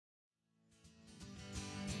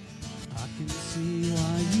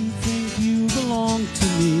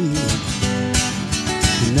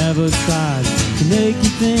never tried to make you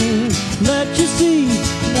think, let you see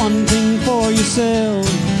one thing for yourself.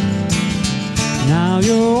 Now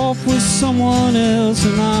you're off with someone else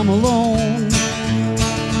and I'm alone.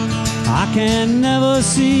 I can never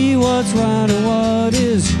see what's right or what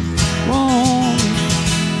is wrong.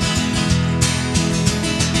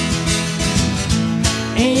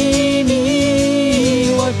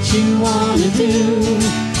 Amie, what you wanna do?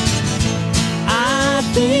 I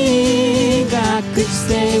think I could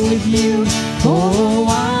stay with you for a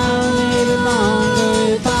while, maybe longer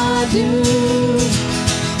if I do.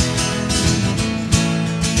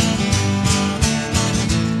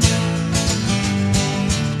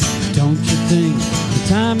 Don't you think the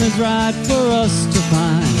time is right for us to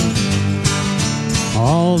find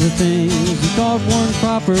all the things we thought weren't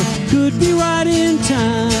proper could be right in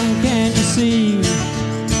time? Can't you see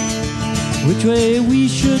which way we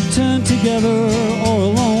should turn, together or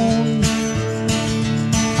alone?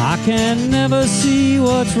 I can never see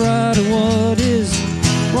what's right or what is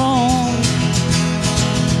wrong.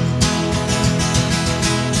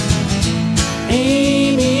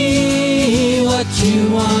 Amie, what you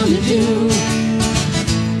wanna do?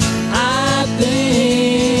 I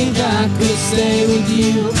think I could stay with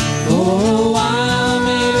you for a while,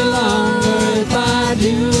 maybe longer if I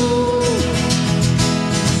do.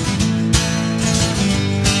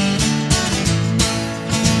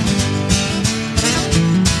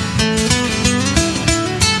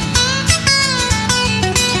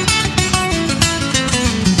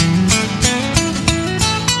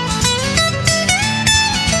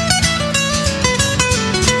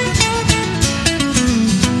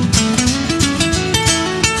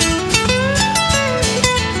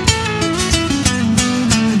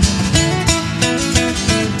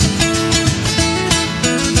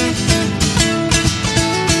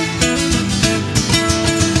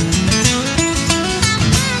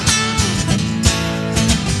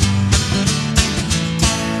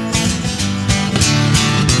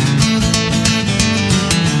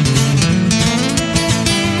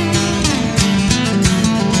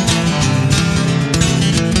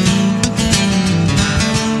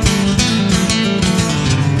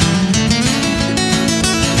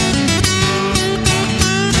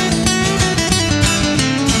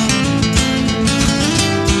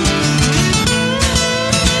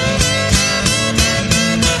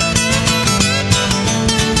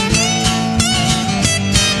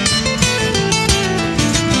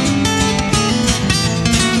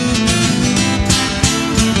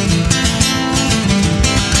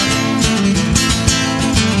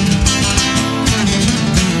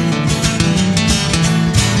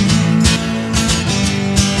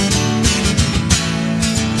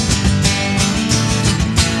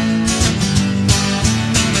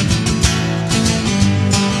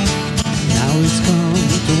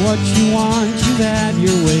 What you want, you've had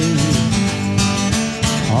your way.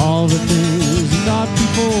 All the things you thought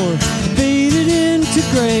before faded into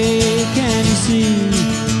gray. Can you see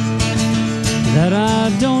that I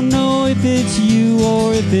don't know if it's you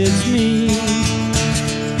or if it's me?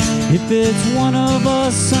 If it's one of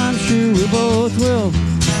us, I'm sure we both will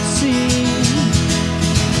see.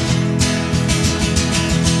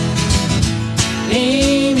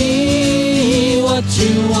 Amie, what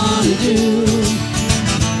you wanna do?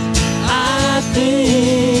 I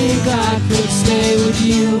think I could stay with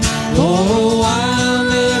you for a while,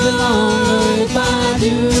 maybe longer if I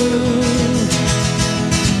do.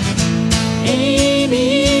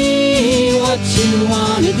 Amie, what you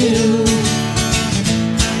wanna do?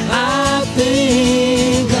 I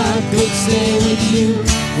think I could stay with you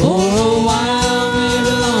for a while,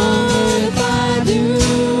 maybe longer if I do.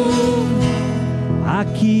 I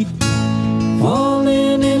keep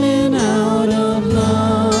falling in and out of love.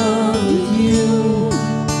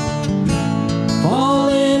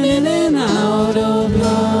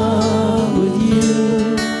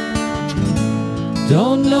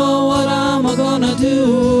 Don't know what I'm gonna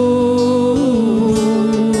do.